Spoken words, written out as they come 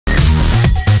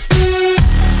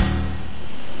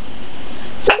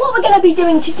we're going to be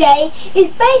doing today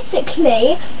is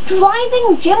basically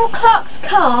driving Jim Clark's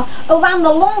car around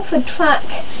the Longford track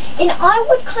in, I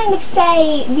would kind of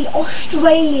say, the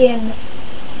Australian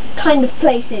kind of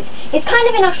places. It's kind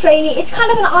of in Australia, it's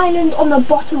kind of an island on the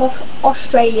bottom of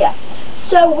Australia.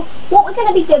 So what we're going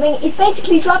to be doing is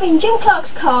basically driving Jim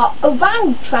Clark's car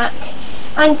around the track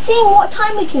and seeing what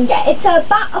time we can get. It's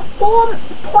about a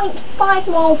 4.5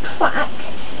 mile track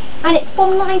and it's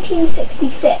from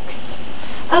 1966.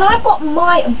 And I've got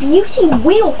my beauty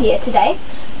wheel here today,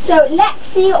 so let's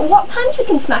see what times we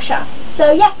can smash out.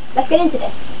 So yeah, let's get into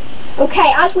this.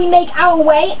 Okay, as we make our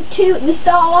way to the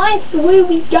start line, through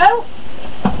we go.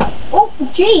 Oh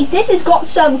geez, this has got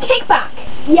some kickback.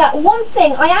 Yeah, one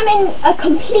thing, I am in a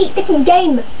complete different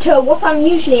game to what I'm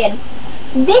usually in.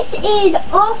 This is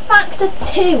RFactor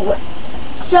 2.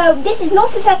 So this is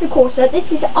not Assetto Corsa,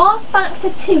 this is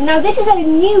RFactor 2. Now this is a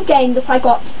new game that I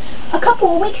got a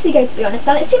couple of weeks ago, to be honest,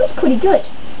 and it seems pretty good.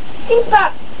 It seems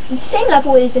about the same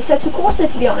level as Assetto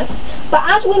Corsa, to be honest. But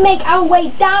as we make our way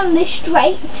down this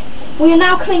straight, we are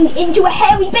now coming into a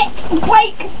hairy bit.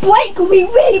 Brake, brake, we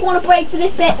really want to brake for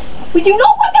this bit. We do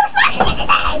not want to go smashing it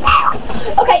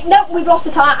today. Okay, no, we've lost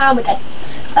the tyre and we're dead.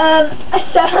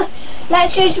 So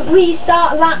let's just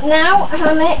restart that now.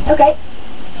 Okay,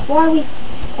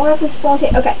 why have we spawned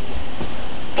here? Okay,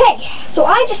 so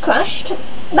I just crashed.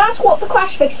 That's what the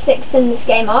crash physics in this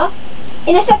game are.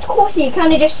 In Assetto Corsa you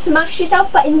kind of just smash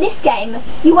yourself, but in this game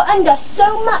you are under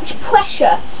so much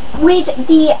pressure with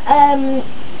the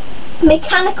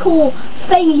mechanical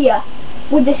failure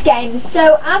with this game.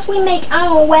 So as we make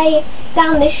our way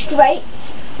down this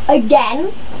straight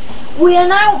again, we are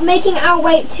now making our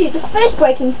way to the first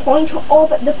braking point of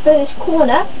the first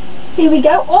corner. Here we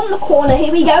go, on the corner,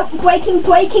 here we go, braking,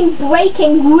 braking,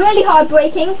 braking, really hard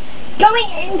braking, going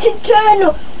into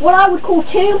turn, what I would call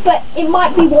 2, but it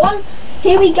might be 1.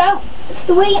 Here we go,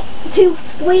 3, 2,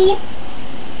 3,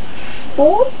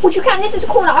 4. Would you count this as a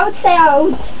corner? I would say I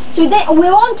would. So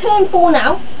we're on turn 4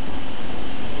 now.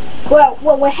 Well,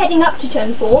 we're heading up to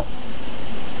turn 4.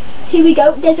 Here we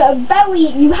go. There's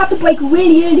you have to brake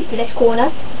really early for this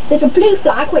corner. There's a blue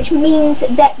flag, which means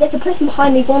that there's a person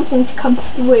behind me wanting to come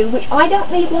through, which I don't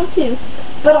really want to,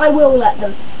 but I will let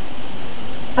them.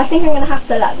 I think I'm going to have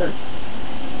to let them.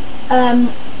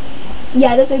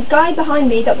 Yeah, there's a guy behind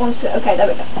me that wants to. Okay, there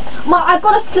we go. I've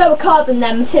got a slower car than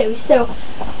them too, so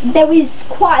there is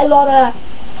quite a lot of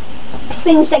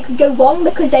things that could go wrong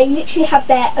because they literally have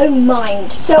their own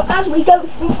mind. So as we go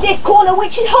through this corner,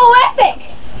 which is horrific.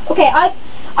 Okay,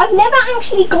 I've never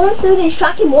actually gone through this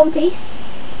track in one piece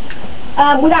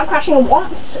without crashing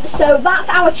once, so that's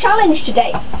our challenge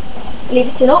today. Believe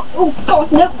it or not. Oh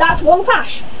god, no, that's one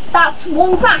crash. That's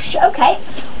one crash. Okay,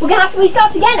 we're gonna have to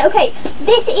restart again. Okay,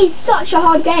 this is such a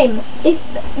hard game if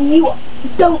you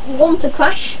don't want to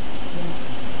crash.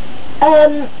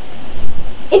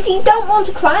 If you don't want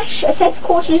to crash, Assetto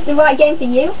Corsa is the right game for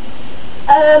you.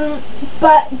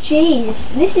 But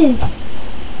geez, this is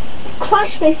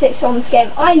crash physics on this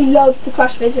game. I love the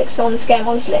crash physics on this game,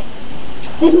 honestly.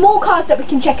 There's more cars that we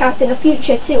can check out in the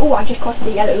future too. Oh, I just crossed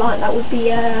the yellow line. That would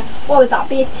be what would that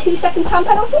be? A 2-second time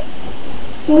penalty?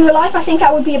 In real life, I think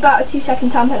that would be about a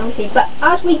 2-second time penalty. But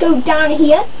as we go down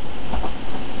here,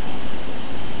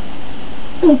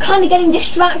 I'm kind of getting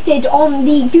distracted on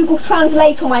the Google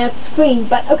Translate on my other screen.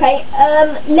 But okay,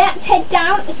 let's head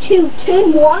down to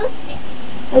turn 1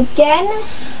 again.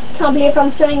 Can't believe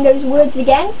I'm saying those words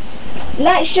again.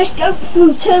 Let's just go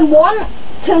through turn 1,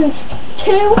 turn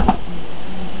 2,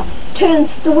 turn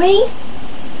 3.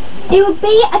 It would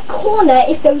be a corner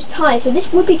if those tyres, so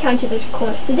this would be counted as a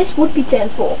corner, so this would be turn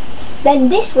 4. Then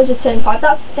this was a turn 5,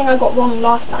 that's the thing I got wrong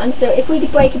last time, so if we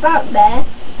could brake about there,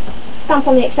 stamp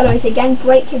on the accelerator again,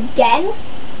 brake again,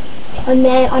 and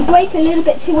then I brake a little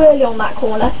bit too early on that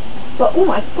corner, but oh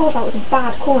my god, that was a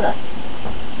bad corner.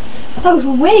 That was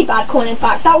a really bad corner, in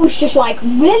fact, that was just like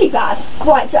really bad.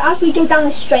 Right, so as we go down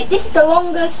the straight, this is the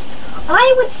longest,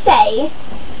 I would say.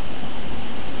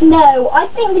 No, I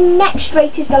think the next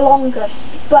straight is the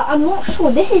longest, but I'm not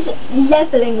sure. This is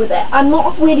levelling with it. I'm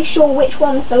not really sure which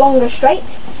one's the longest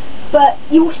straight, but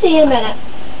you will see in a minute.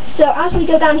 So as we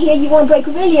go down here, you want to brake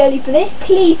really early for this.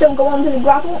 Please don't go onto the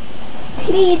gravel.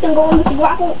 Please don't go onto the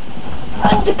gravel.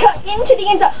 Undercut into the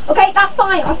inside. Okay, that's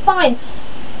fine. I'm fine.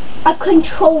 I've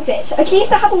controlled it. At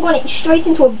least I haven't gone it straight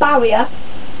into a barrier.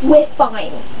 We're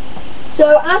fine.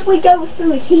 So as we go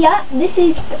through here, this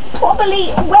is probably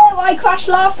where I crashed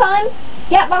last time.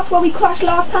 Yeah, that's where we crashed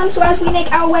last time. So as we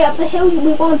make our way up the hill,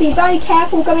 we want to be very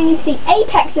careful going into the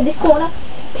apex of this corner,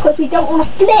 because we don't want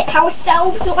to flip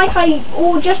ourselves like I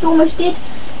just almost did.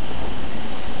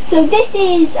 So this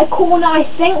is a corner, I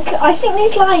think. I think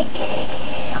there's like,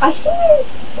 I think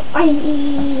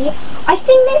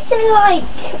there's like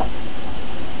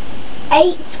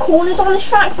 8 corners on this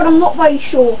track, but I'm not very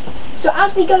sure. So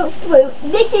as we go through,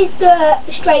 this is the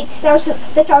straight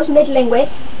that I was middling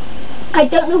with. I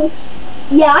don't know.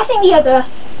 Yeah, I think the other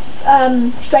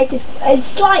straight is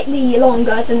slightly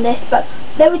longer than this, but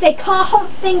there is a car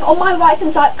humping on my right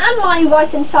hand side and my right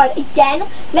hand side again.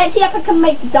 Let's see if I can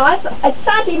make the dive.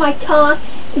 Sadly my car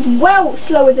is well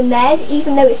slower than theirs,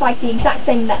 even though it's like the exact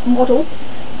same model,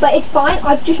 but it's fine.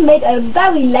 I've just made a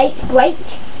very late break.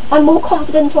 I'm more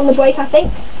confident on the brake, I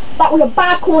think. That was a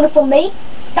bad corner for me.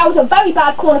 That was a very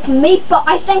bad corner for me, but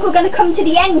I think we're going to come to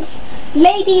the end.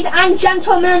 Ladies and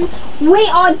gentlemen, we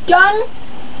are done.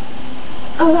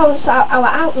 Oh, that was our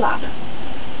out lap.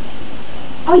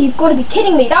 Oh, you've got to be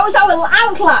kidding me. That was our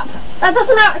out lap. That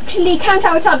doesn't actually count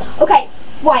our time. Okay,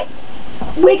 right.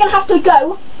 We're going to have to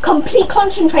go complete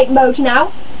concentrate mode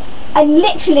now and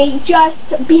literally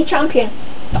just be a champion.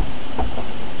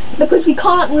 Because we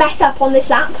can't mess up on this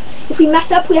lap. If we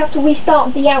mess up, we have to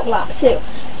restart the out lap too.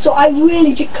 So I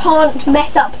really just can't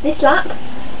mess up this lap.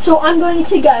 So I'm going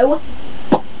to go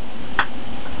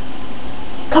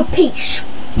capiche.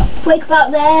 Brake about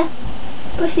there.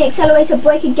 Push the accelerator,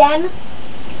 brake again.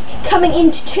 Coming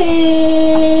into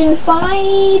turn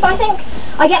 5, I think.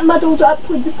 I get muddled up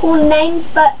with the corner names,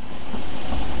 but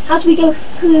as we go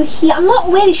through here, I'm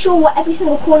not really sure what every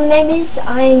single corner name is.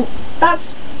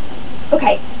 That's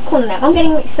okay. Corner name. I'm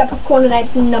getting mixed up with corner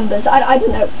names and numbers. I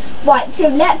don't know. Right. So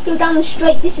let's go down the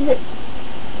straight. This is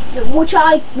which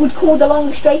I would call the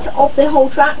longest straight of the whole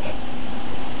track.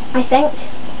 I think.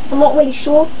 I'm not really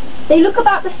sure. They look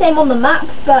about the same on the map,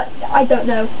 but I don't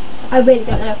know. I really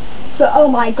don't know. So, oh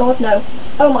my god, no.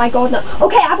 Oh my god, no.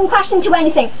 Okay, I haven't crashed into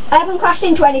anything. I haven't crashed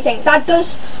into anything. That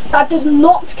does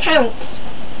not count.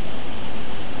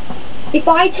 If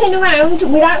I turn around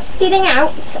without skidding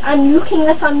out and looking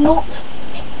that I'm not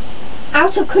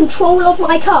out of control of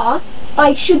my car,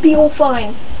 I should be all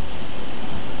fine.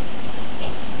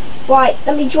 Right,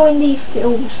 let me join these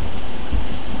fields.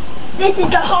 This is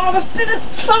the hardest bit of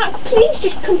the track. Please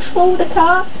just control the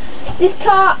car. This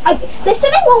car, there's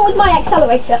something wrong with my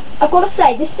accelerator. I've got to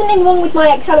say, there's something wrong with my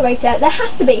accelerator. There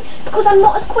has to be, because I'm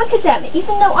not as quick as them,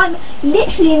 even though I'm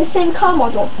literally in the same car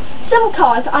model. Some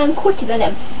cars, I'm quicker than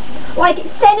him. Like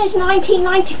Senna's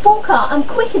 1994 car, I'm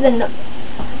quicker than them.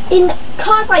 In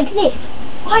cars like this,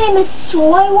 I am as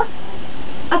slow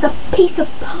as a piece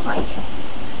of pie,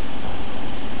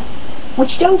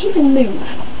 which don't even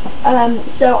move.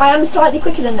 So I am slightly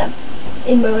quicker than them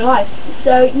in real life.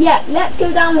 So yeah, let's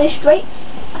go down this straight.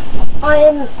 I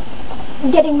am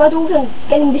getting muddled and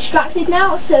getting distracted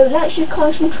now, so let's just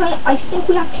concentrate. I think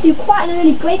we have to do quite an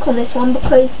early break on this one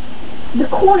because the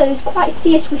corner is quite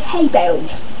fierce with hay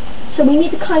bales. So we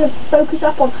need to kind of focus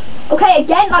up on... Okay,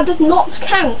 again, that does not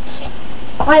count.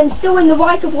 I am still in the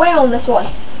right of way on this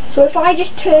one. So if I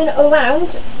just turn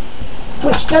around,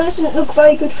 which doesn't look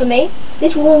very good for me,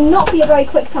 this will not be a very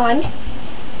quick time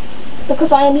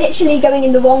because I am literally going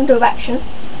in the wrong direction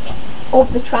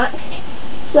of the track.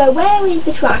 So where is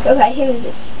the track? Okay, here it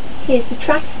is. Here's the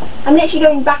track. I'm literally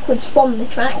going backwards from the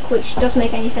track, which doesn't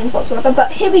make any sense whatsoever,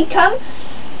 but here we come.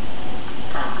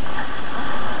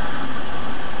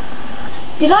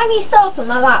 Did I restart on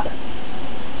that lap?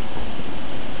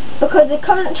 Because the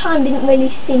current time didn't really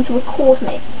seem to record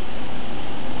me.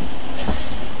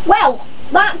 Well,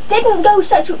 that didn't go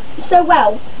so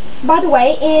well. By the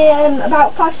way,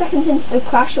 about 5 seconds into the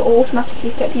crash, it will automatically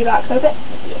flip you back over.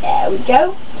 There we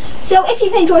go. So if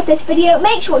you've enjoyed this video,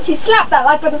 make sure to slap that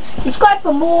like button, subscribe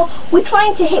for more. We're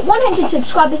trying to hit 100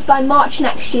 subscribers by March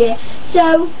next year.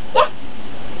 So, yeah.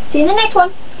 See you in the next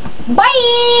one.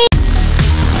 Bye!